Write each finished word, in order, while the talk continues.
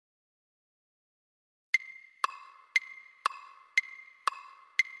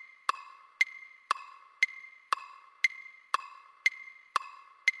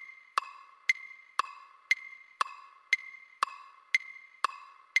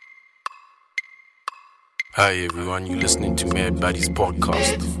Hi everyone, you're listening to Mad Buddies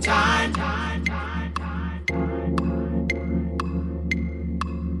podcast. It's time.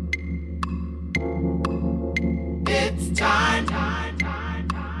 It's time.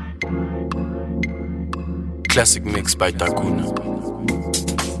 Classic mix by Daguna.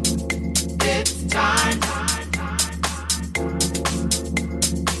 It's time.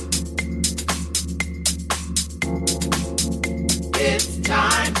 It's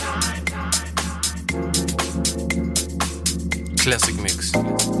time. Classic mix.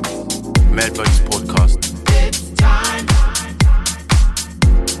 Mad Buddies podcast. It's time.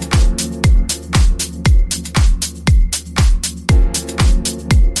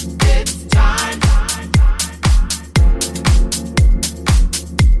 It's time.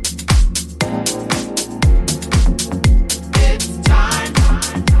 It's time. It's time.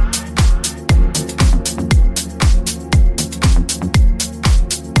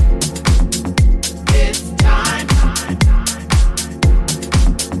 It's time.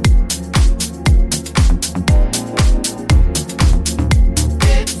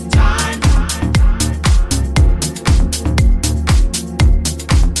 It's time.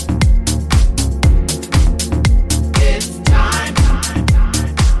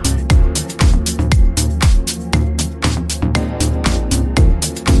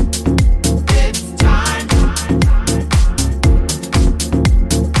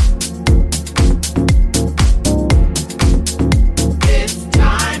 It's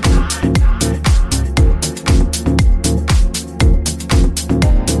time.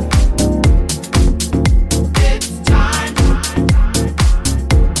 It's time. It's time.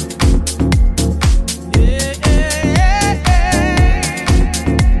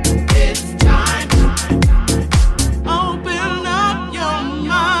 It's time. Open up your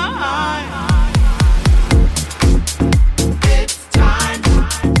mind. It's time.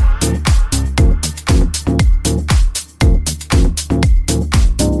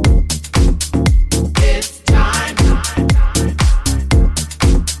 It's time. It's time.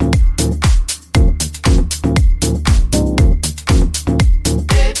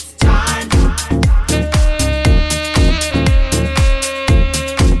 It's time.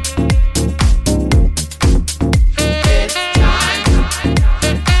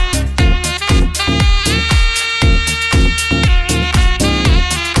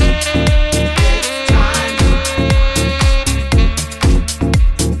 It's time.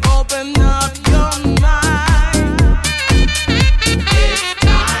 Open up your mind. It's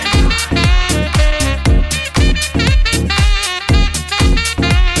time. It's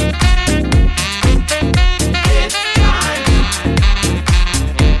time. It's time.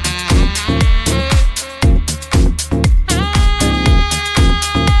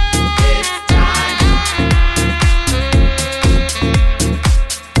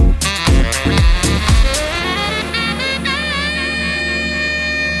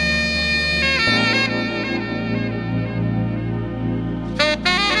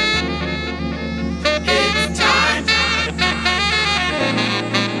 It's time.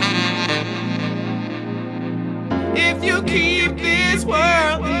 If you keep this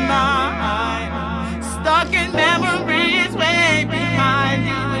world in mind, stuck in memories way behind,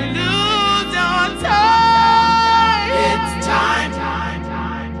 you will lose your time. It's time.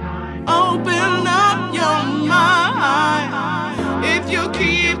 Open up your mind. If you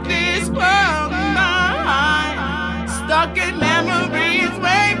keep this world in mind, stuck in memories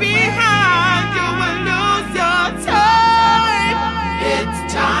way behind, you will lose your time.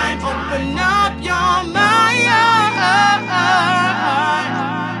 It's time. Open up your mind.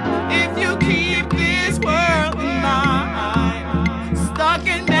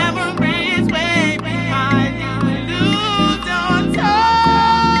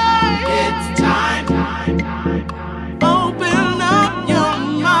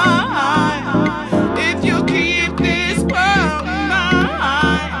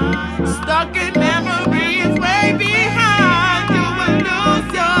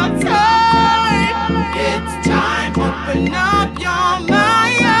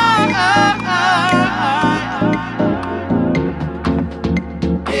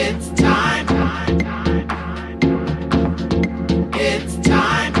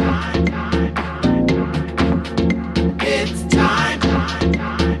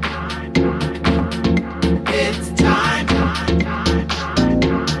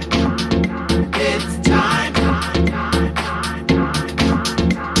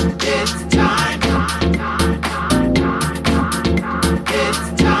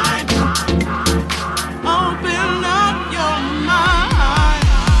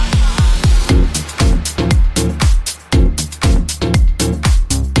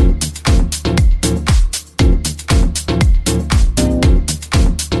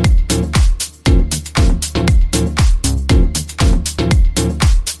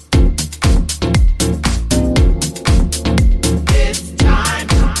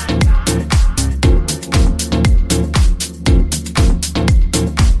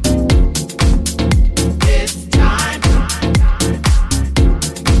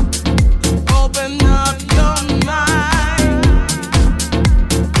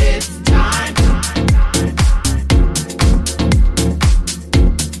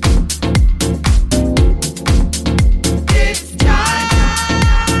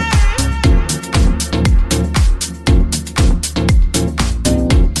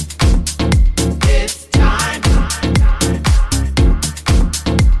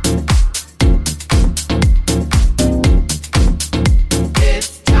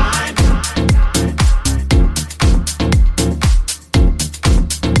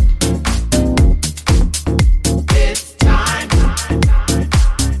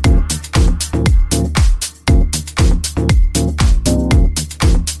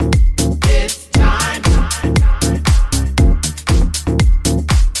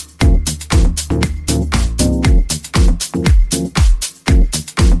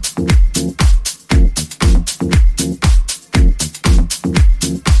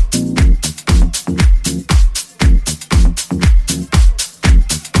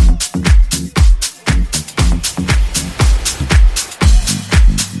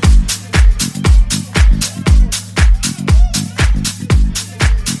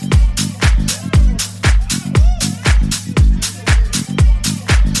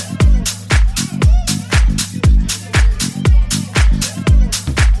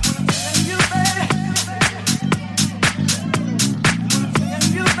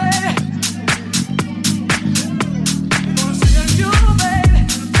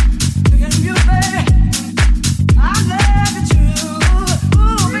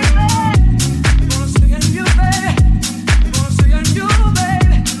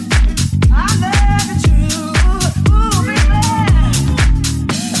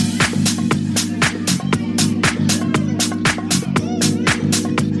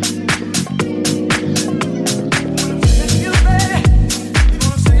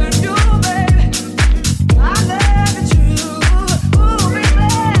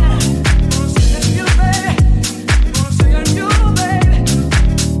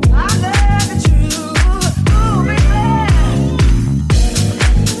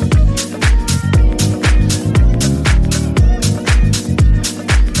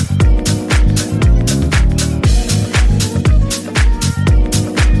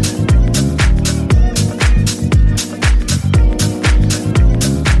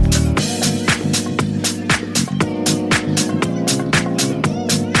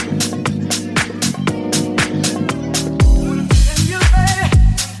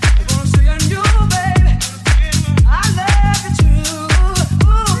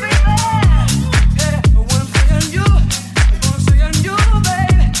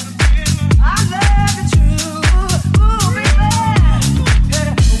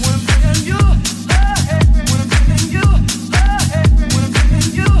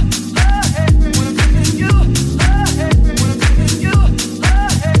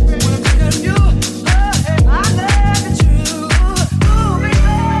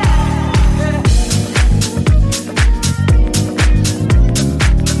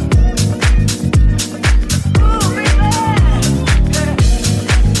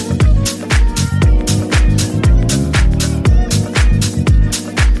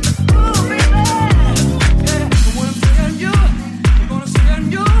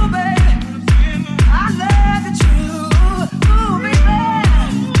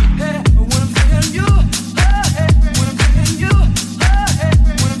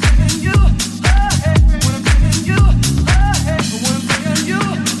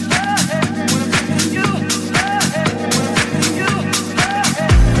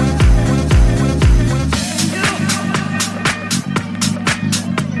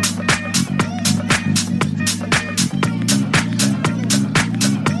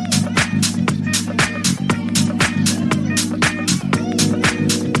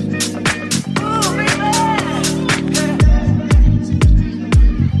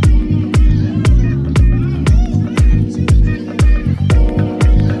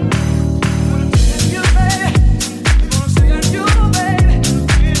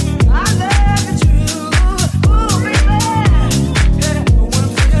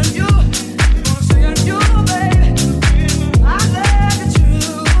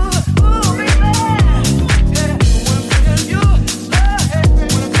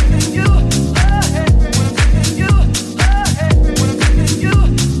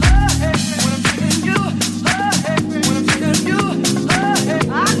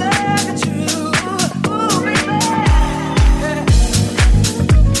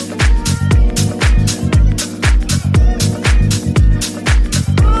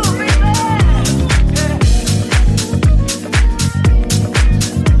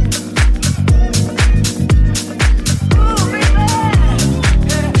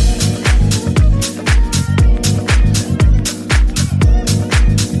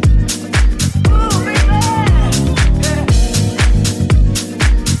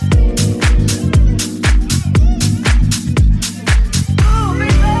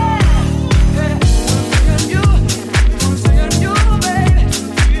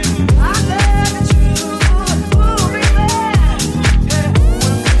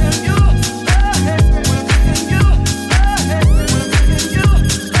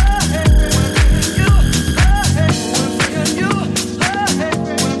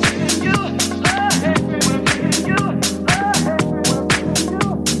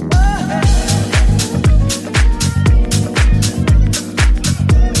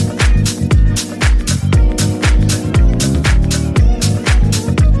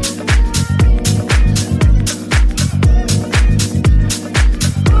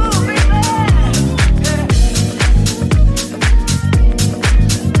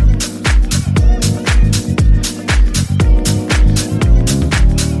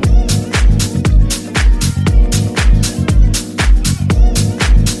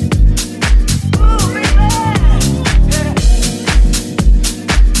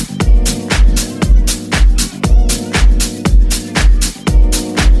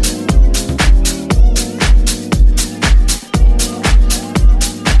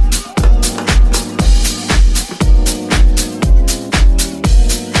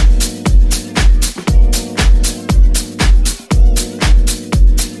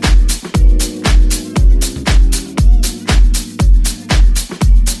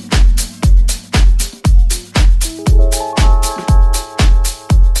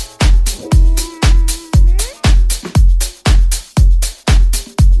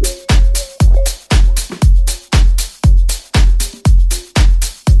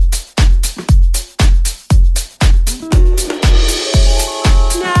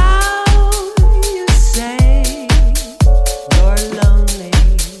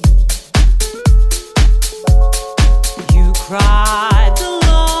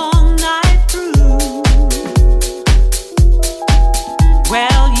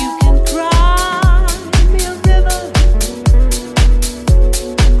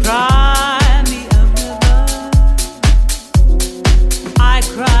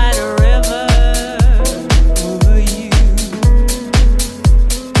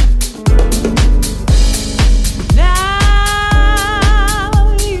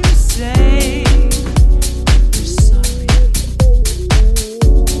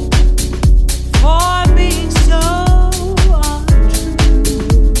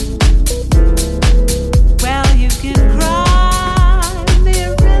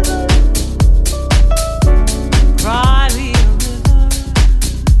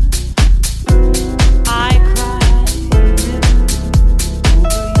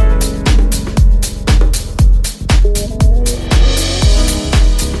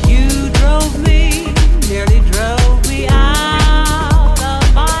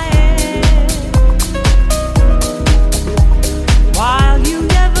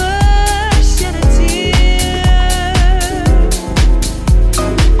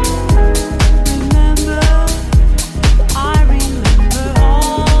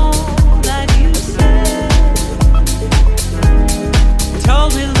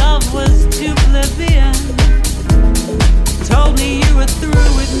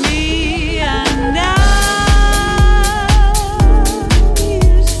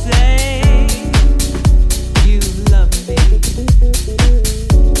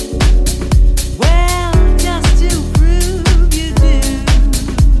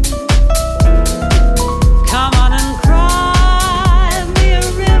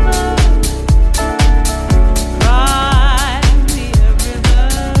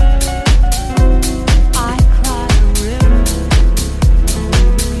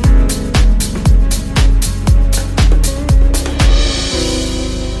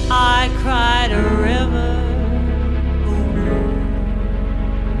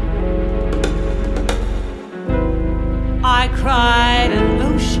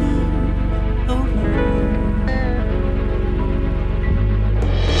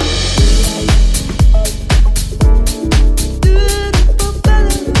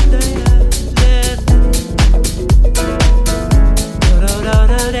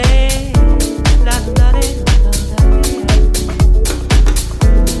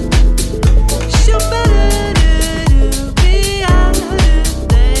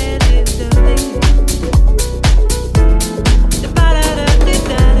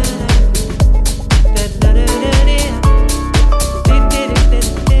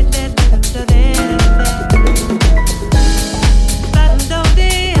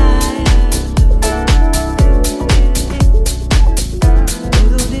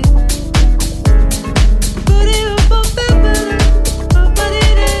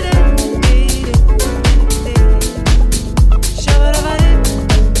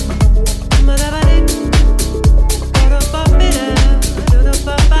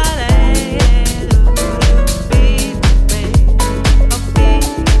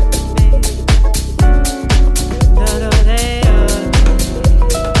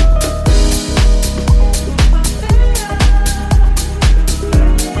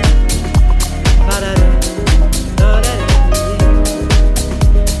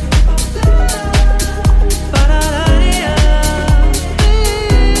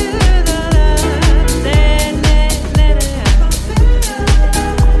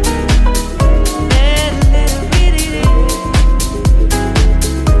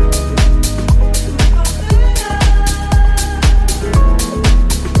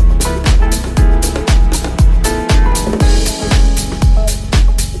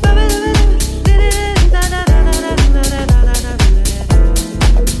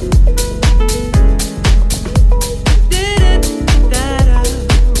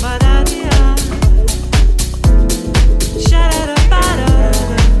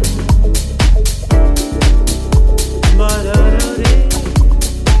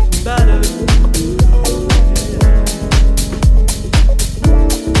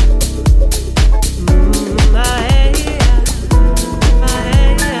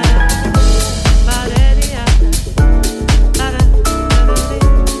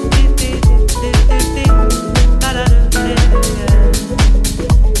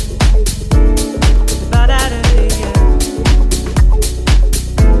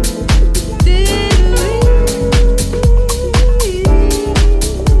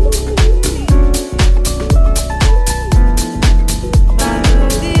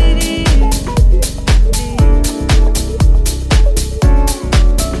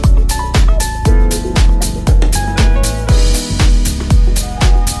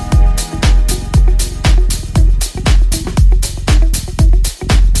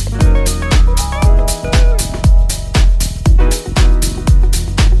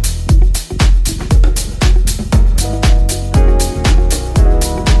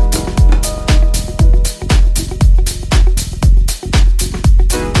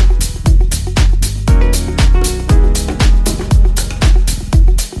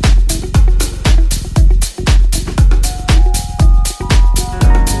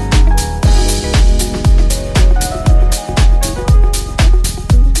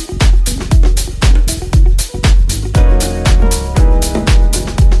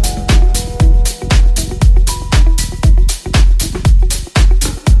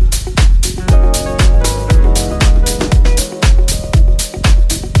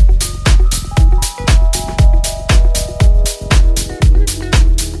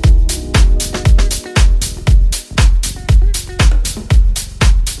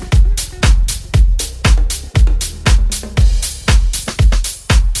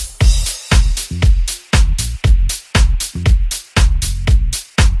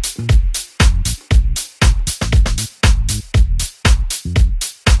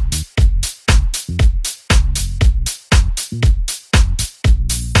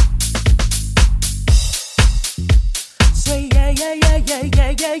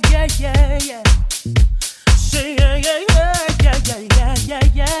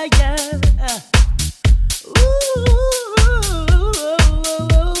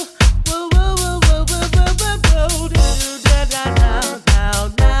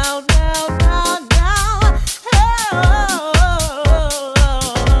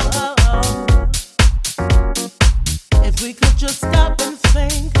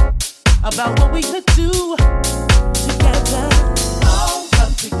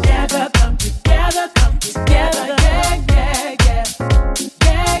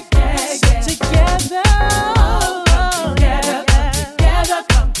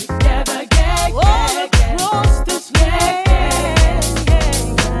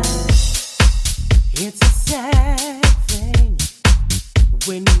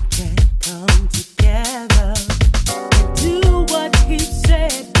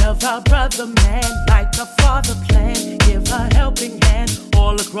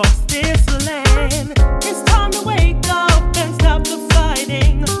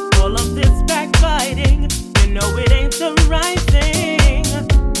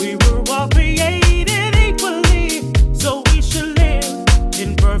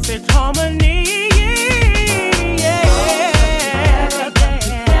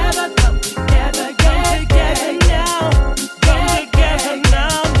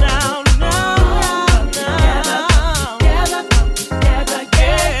 Now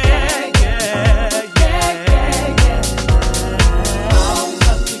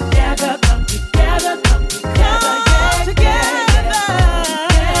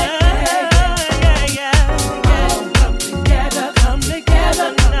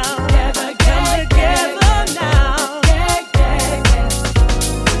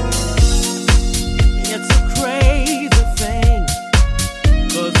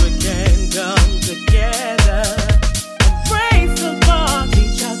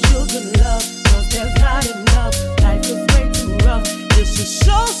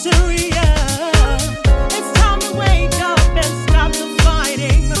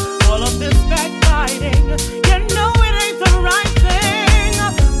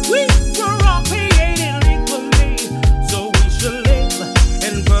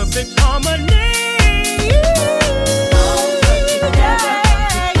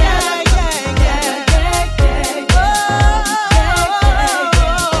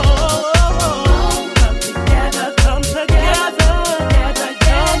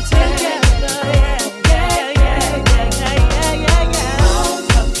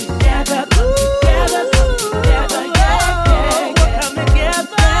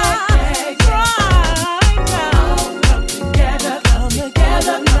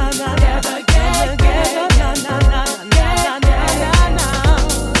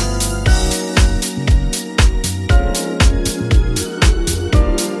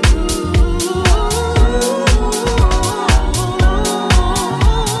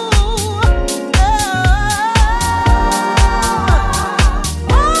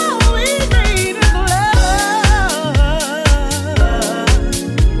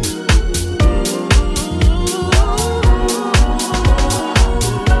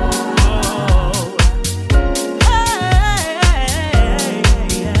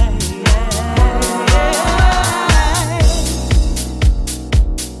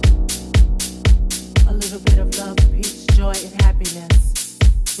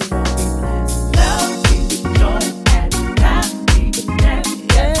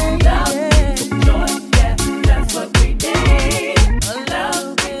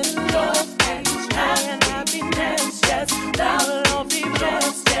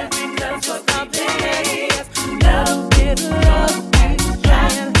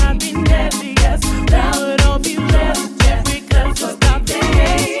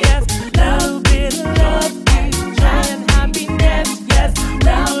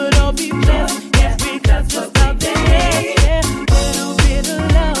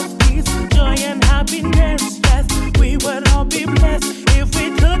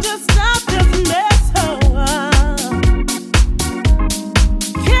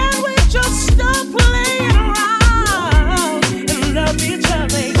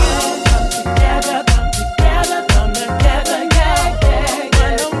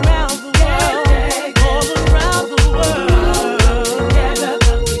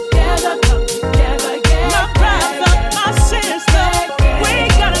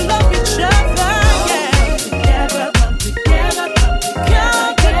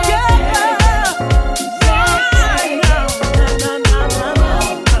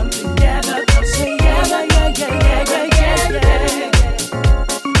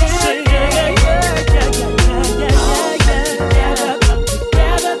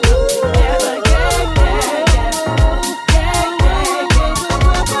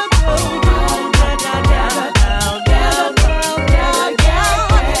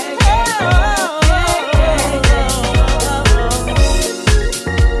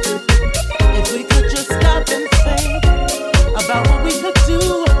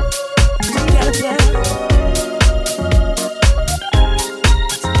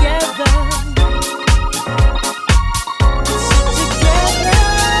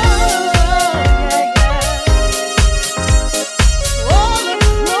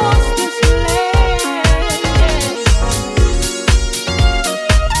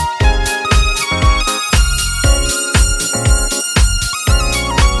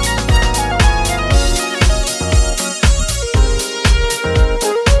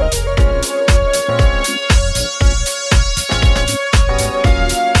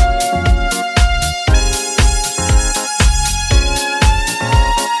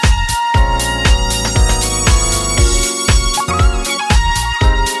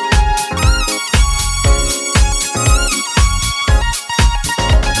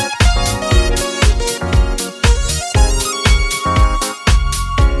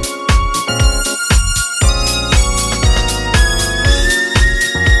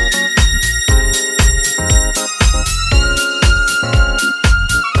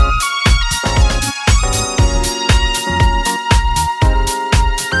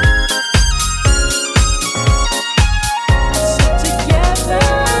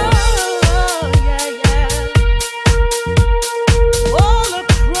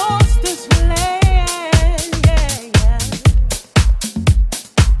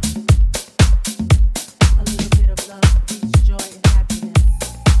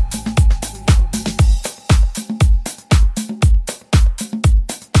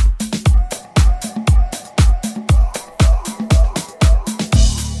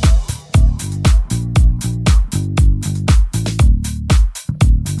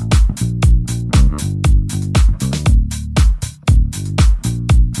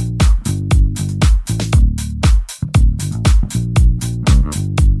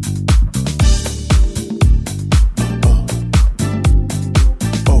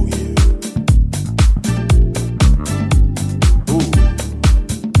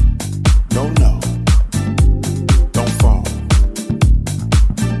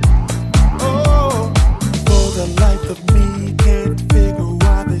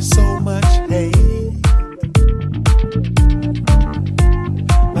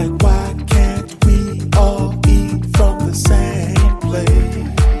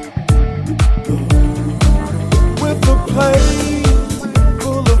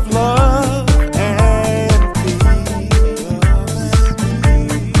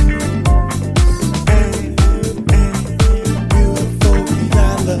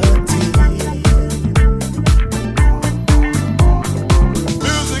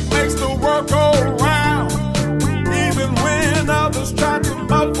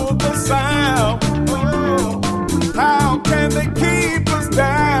muffle the sound. How can they keep us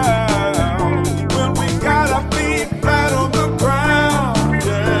down when we got our feet flat on the ground?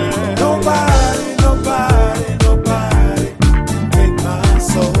 Yeah. Nobody, nobody, nobody take my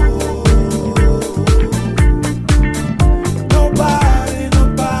soul. Nobody,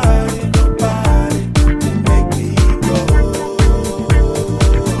 nobody, nobody can make me go.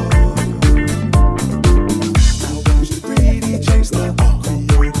 I watch the greedy chase the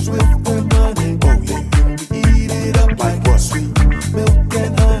creators with their money. Oh yeah, eat it up like what? Sweet milk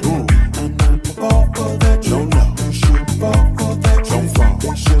and honey. I'm not gonna fall for that trick. No, you should fall for that trick. Don't fall.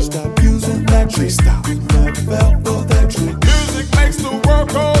 They should stop using that trick. Stop. We never fell for that trick. Music makes the world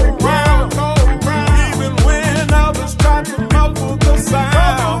go round, go round. Even when others try to muffle the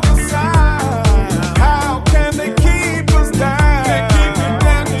sound. How can they keep us down? Can't keep it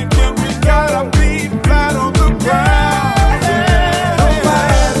down, when we got our feet flat on the ground. Yeah.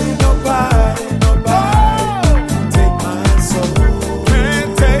 Nobody, nobody, nobody take my soul.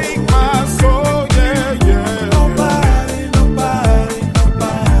 Can't take my soul, yeah, yeah. Nobody, nobody,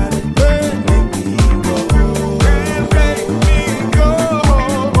 nobody can make me go. Can make me go.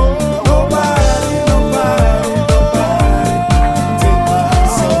 Nobody, nobody, nobody take my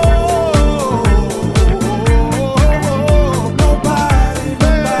soul. Nobody,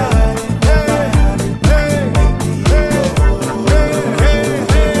 nobody, nobody can make me go.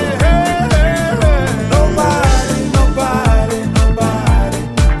 Nobody, nobody, nobody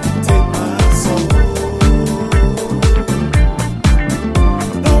take my soul.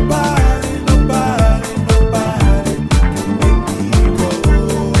 Nobody, nobody, nobody can make me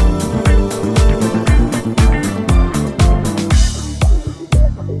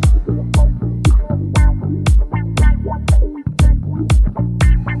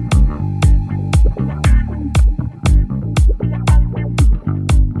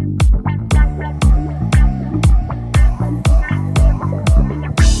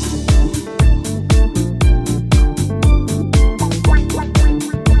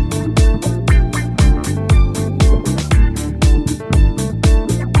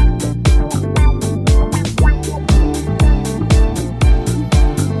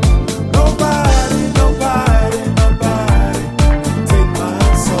Nobody, nobody, nobody take my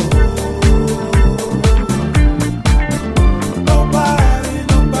soul. Nobody,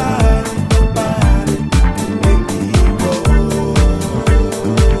 nobody, nobody can make me go.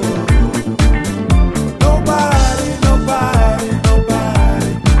 Nobody, nobody,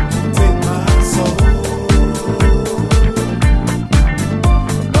 nobody take my soul.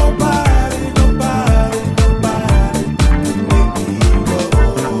 Nobody, nobody, nobody can make me go.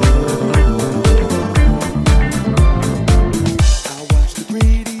 I watch the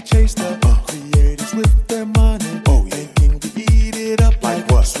greedy chase the creators with their money. Oh yeah, thinking to eat it up like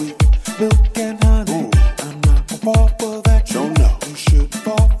what? Sweet milk and honey. I'm not gonna fall for that trick. No, you should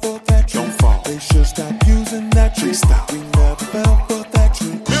fall for that trick. Don't fall. They should stop using that trick. Stop. We never fell for that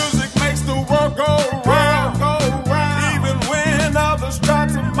trick. Music makes the world go round, go round. Even when others try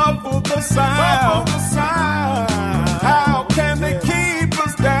to muffle the sound. How can they keep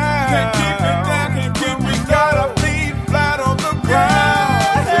us down? Can't keep it down, can't keep. We got our feet flat on the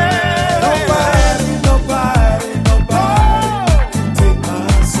ground. Yeah. Nobody, nobody, nobody take my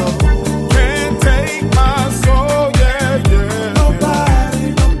soul. Can't take my soul, yeah, yeah. Nobody,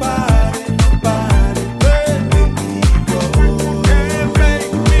 nobody, nobody can make me go. Can't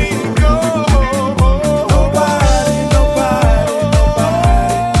make me go. Nobody, nobody,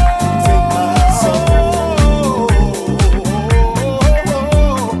 nobody take my soul.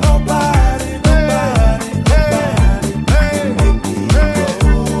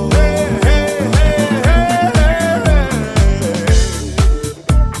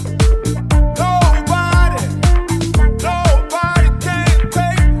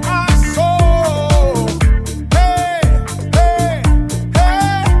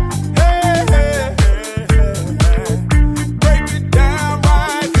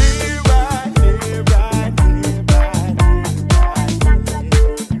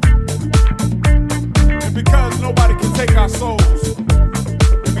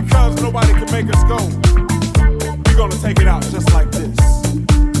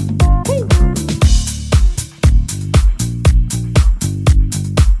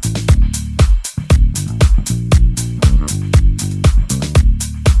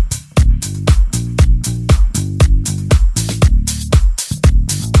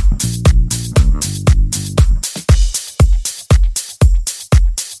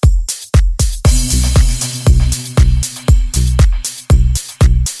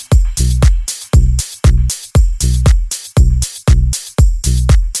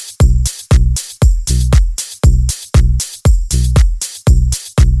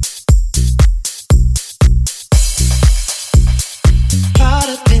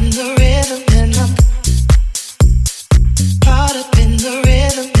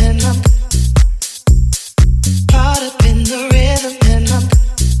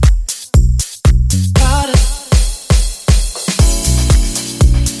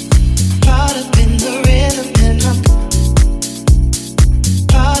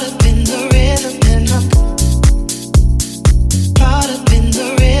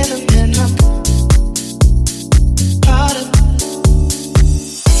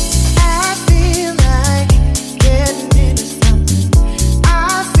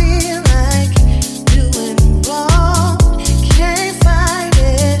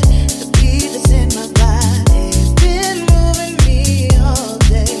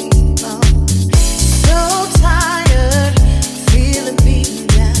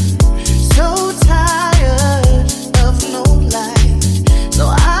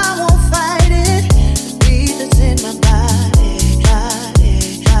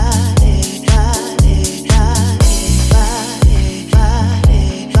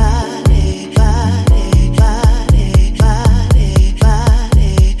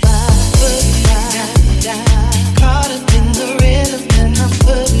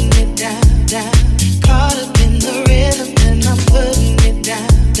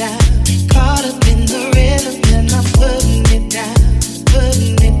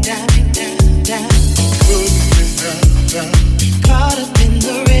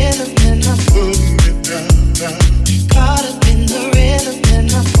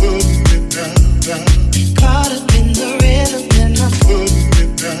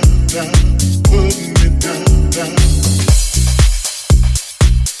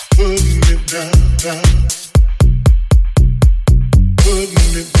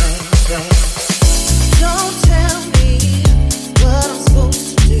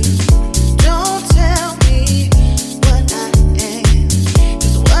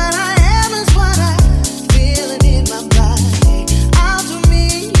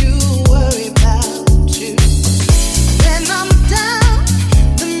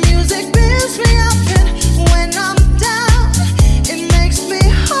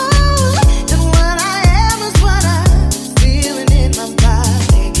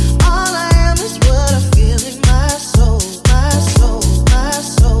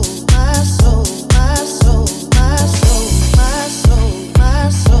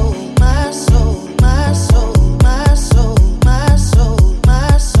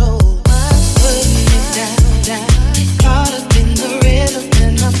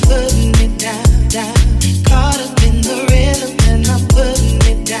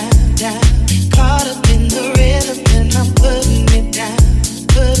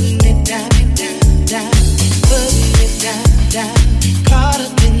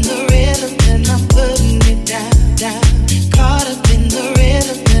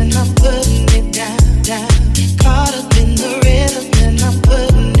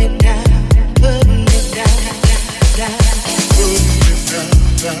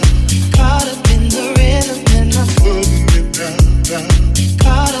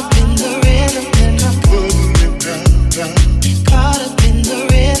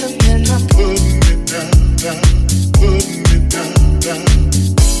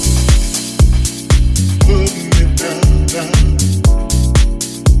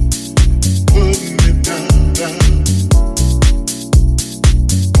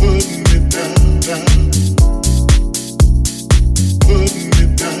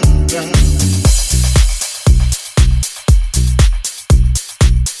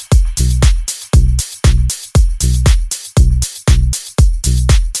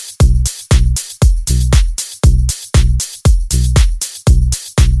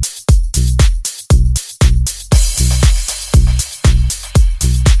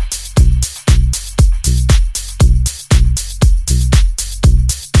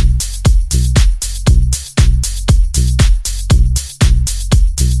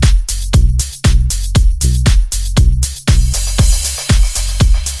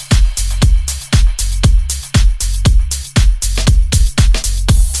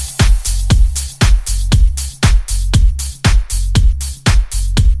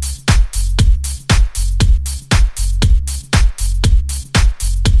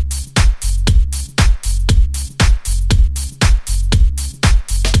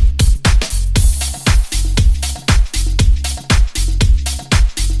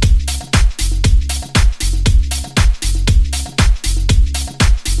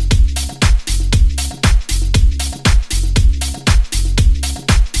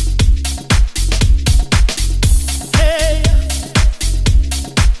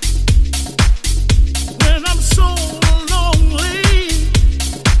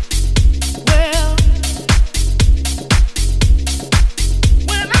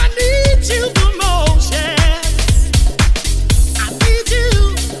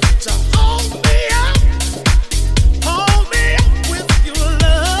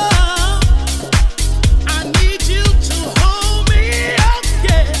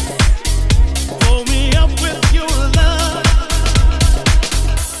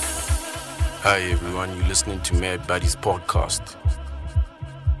 Hi everyone, you're listening to Mad Buddies Podcast.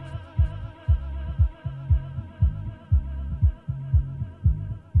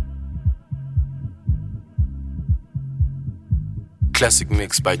 Classic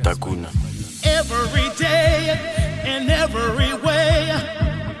mix by Daguna. Every day, in every way,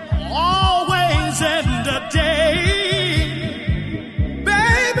 always end a day.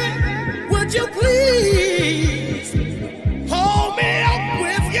 Baby, would you please hold me up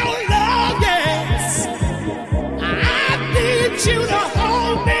with your love? Yes, I need you to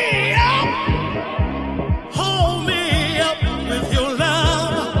hold me up with your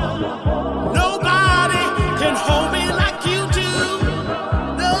love. Nobody can hold me like you do.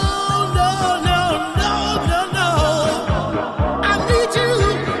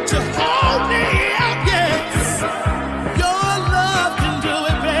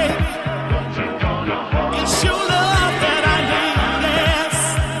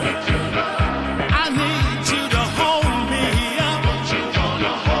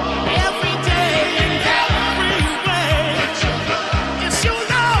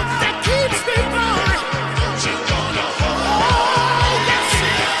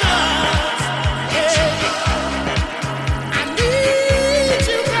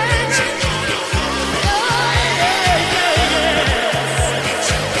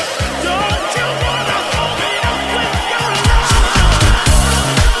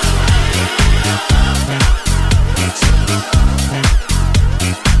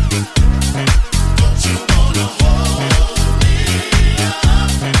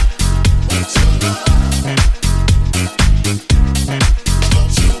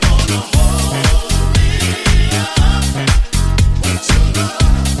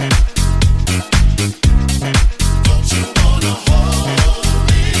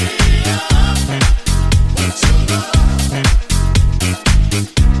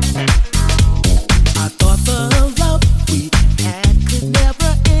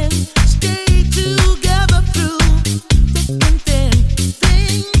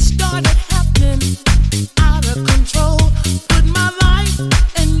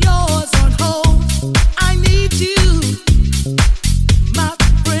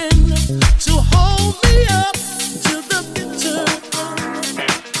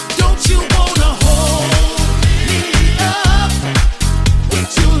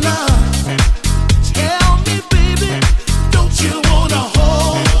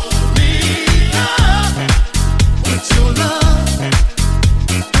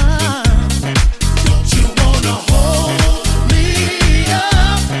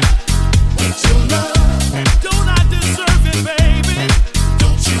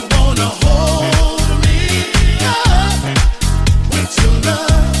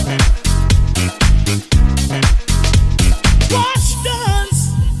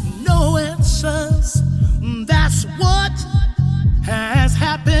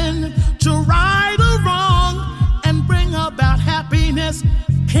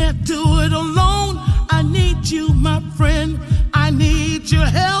 Can't do it alone. I need you, my friend. I need your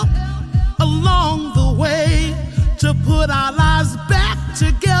help along the way to put our lives back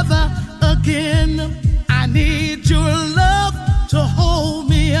together again. I need your love to hold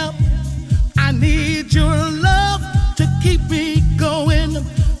me up. I need your love to keep me going.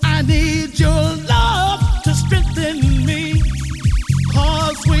 I need your love to strengthen me.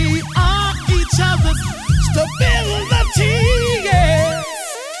 'Cause we are each other's stability. Yeah.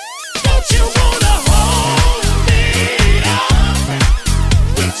 Don't you wanna hold me up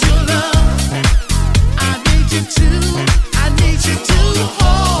with your love? I need you to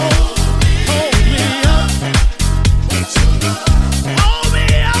hold me up with your love. Hold me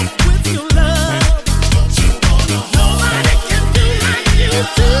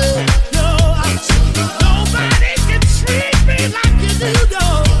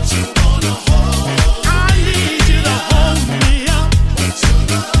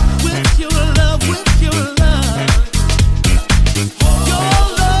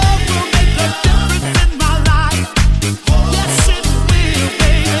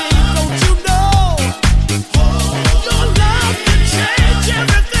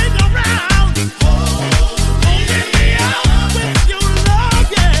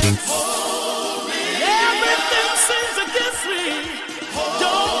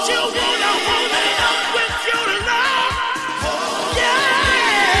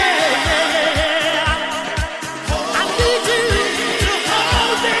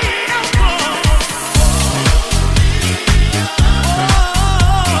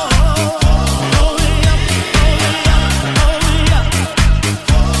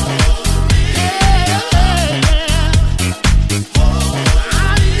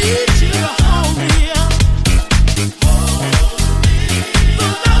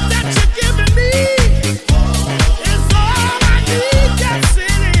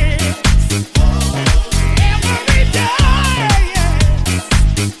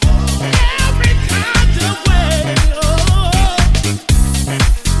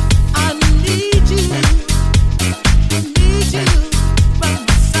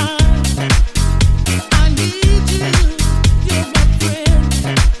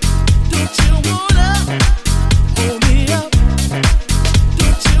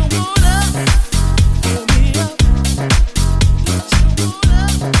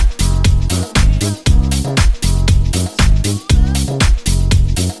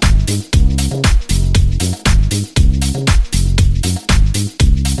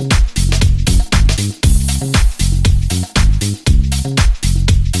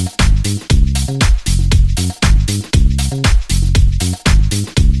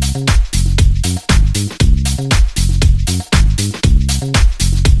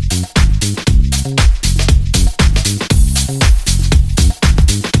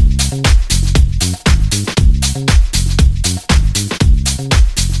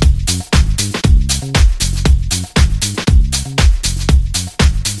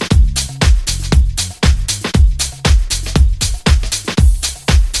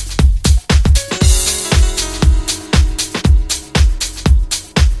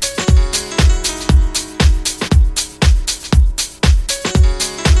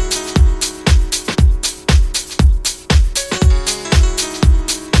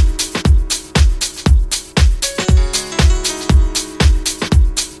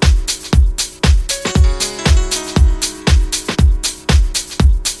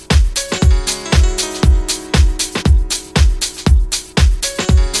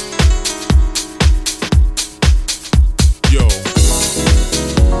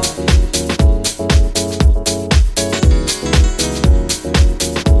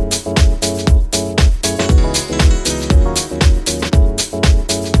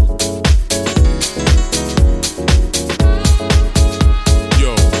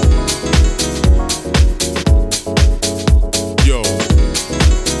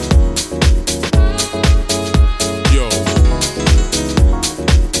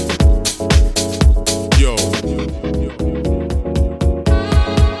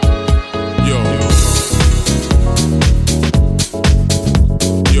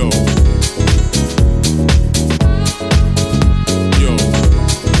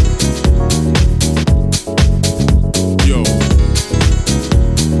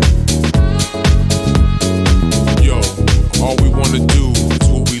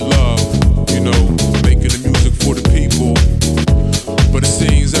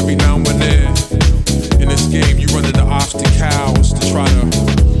every now and then. In this game, you run into obstacles to try to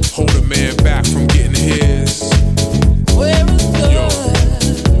hold a man back from getting his. Where is good? Yo.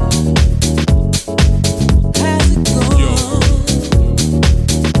 Has it gone? Yo.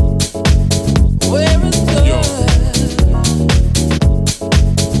 Where is good? Yo.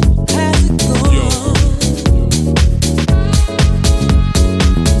 Has it gone? Yo.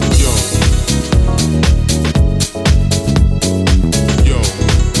 Yo. Yo.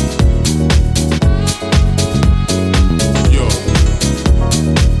 Yo.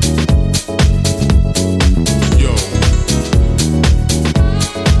 Yo.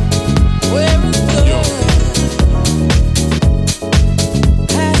 Where is good? Yo.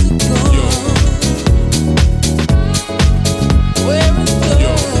 Has it gone? Yo. Where is good?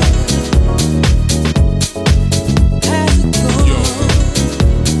 Yo. Has it gone?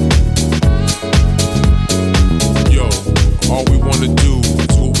 Yo, all we wanna do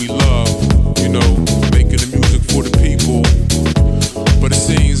is what we love, you know, making the music for the people. But it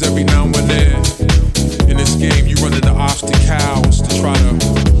seems every now and then, in this game, you run into obstacles to try to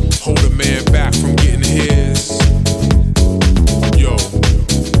hold a man back from getting his. Yo,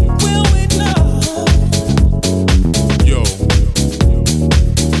 Will we know? yo,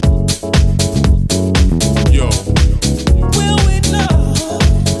 yo, Will we know?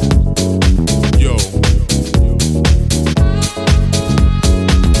 yo,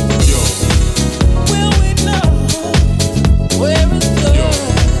 yo, Will we know? Where is good? Yo.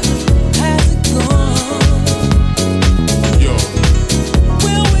 Has it gone? yo,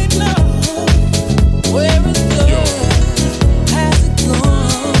 Will we know? Where is good? Yo. Has it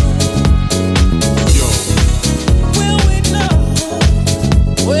gone? yo, Will we know?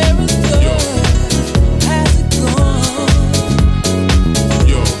 Where is good? Yo. Has it gone?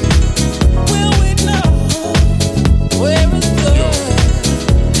 yo, Will we know? Where is good? Yo.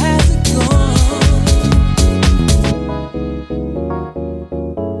 Has it gone?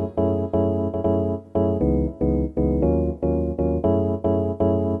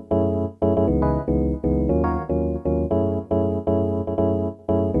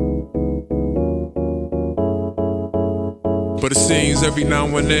 But it seems every now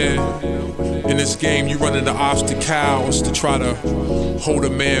and then, in this game, you run into obstacles to try to hold a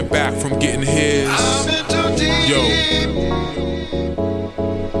man back from getting his. Yo.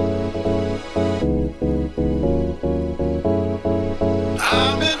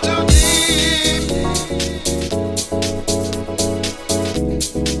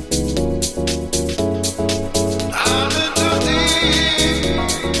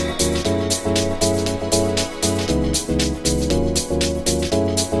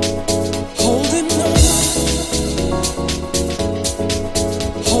 Holding on,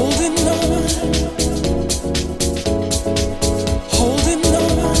 holding on.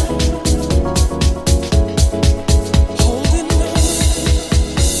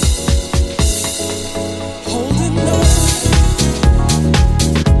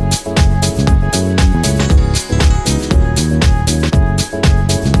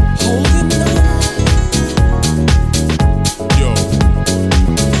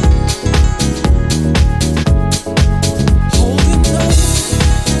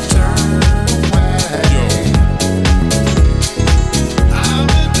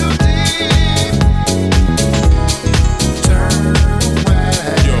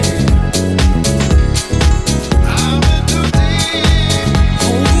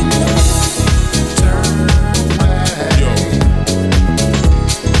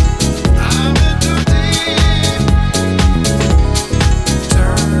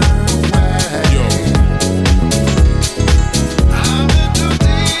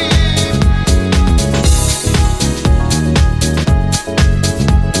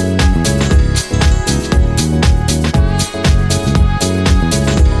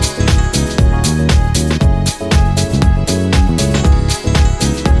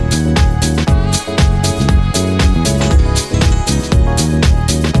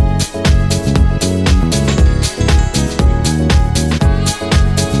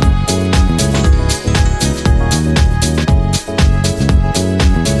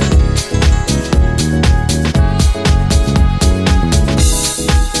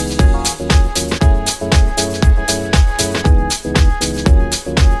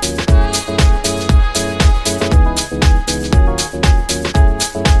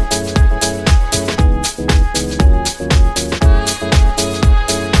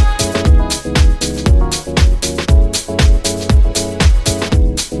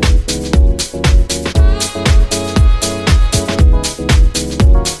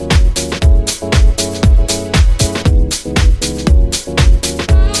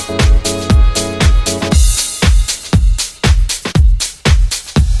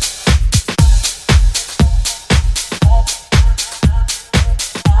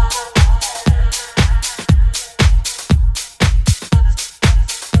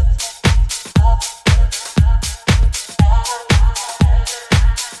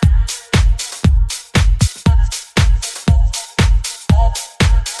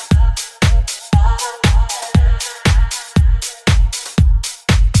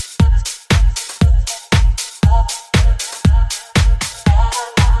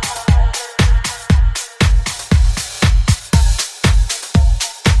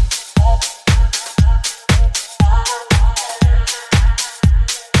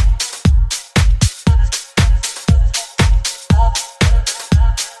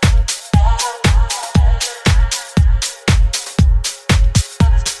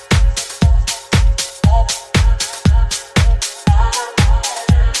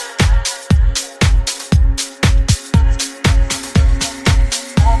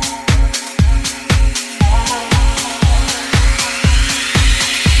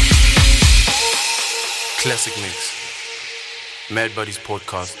 Mad Buddies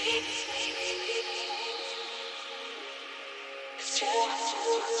Podcast.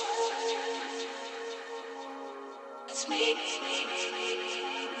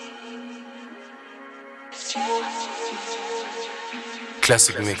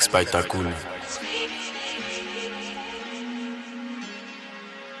 Classic mix by Takuna.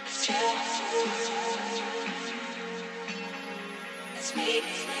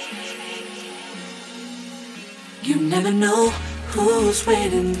 You never know who's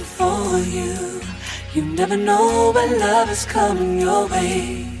waiting for you. You never know when love is coming your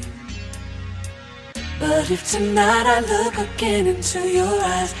way. But if tonight I look again into your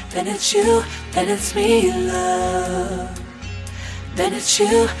eyes, then it's you, then it's me, love. Then it's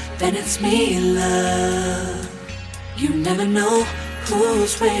you, then it's me, love. You never know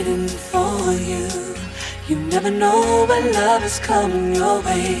who's waiting for you. You never know when love is coming your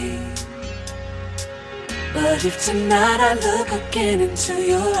way. But if tonight I look again into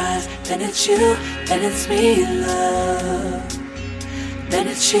your eyes, then it's you, then it's me, love. Then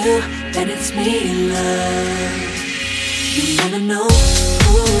it's you, then it's me, love. You never know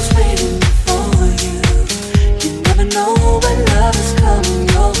who's waiting for you. You never know when love is coming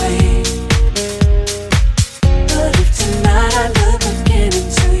your way. But if tonight I look again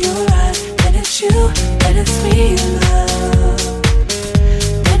into your eyes, then it's you, then it's me, love.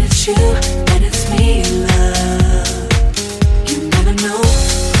 Then it's you, then it's me, love. You never know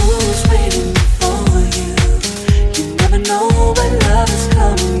who's waiting for you. You never know when love is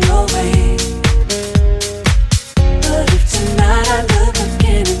coming your way. But if tonight I look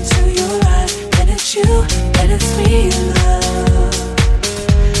again into your eyes, then it's you, then it's me, love.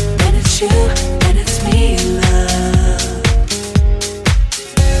 Then it's you, then it's me, love.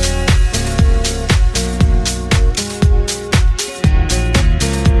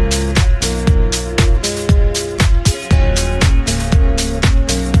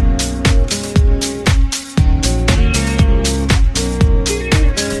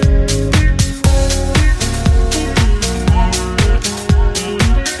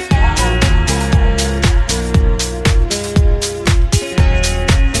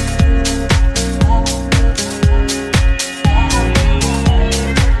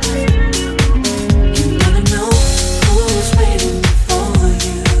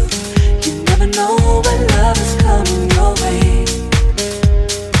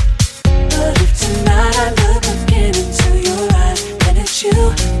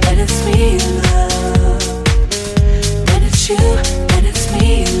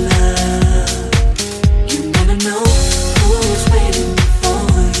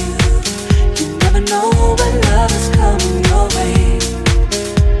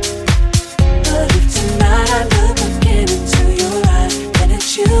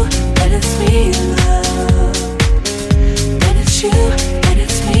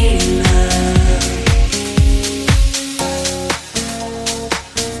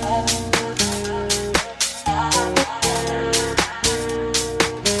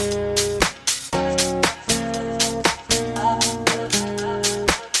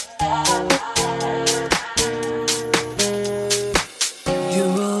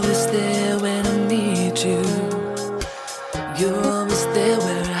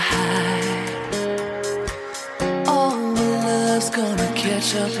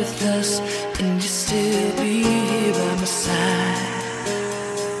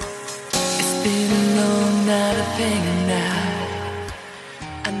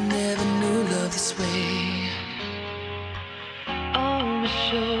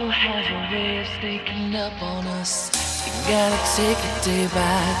 Take it day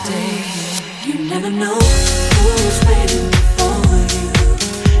by day. You never know who's waiting for you.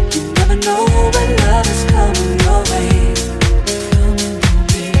 You never know when love is coming your way.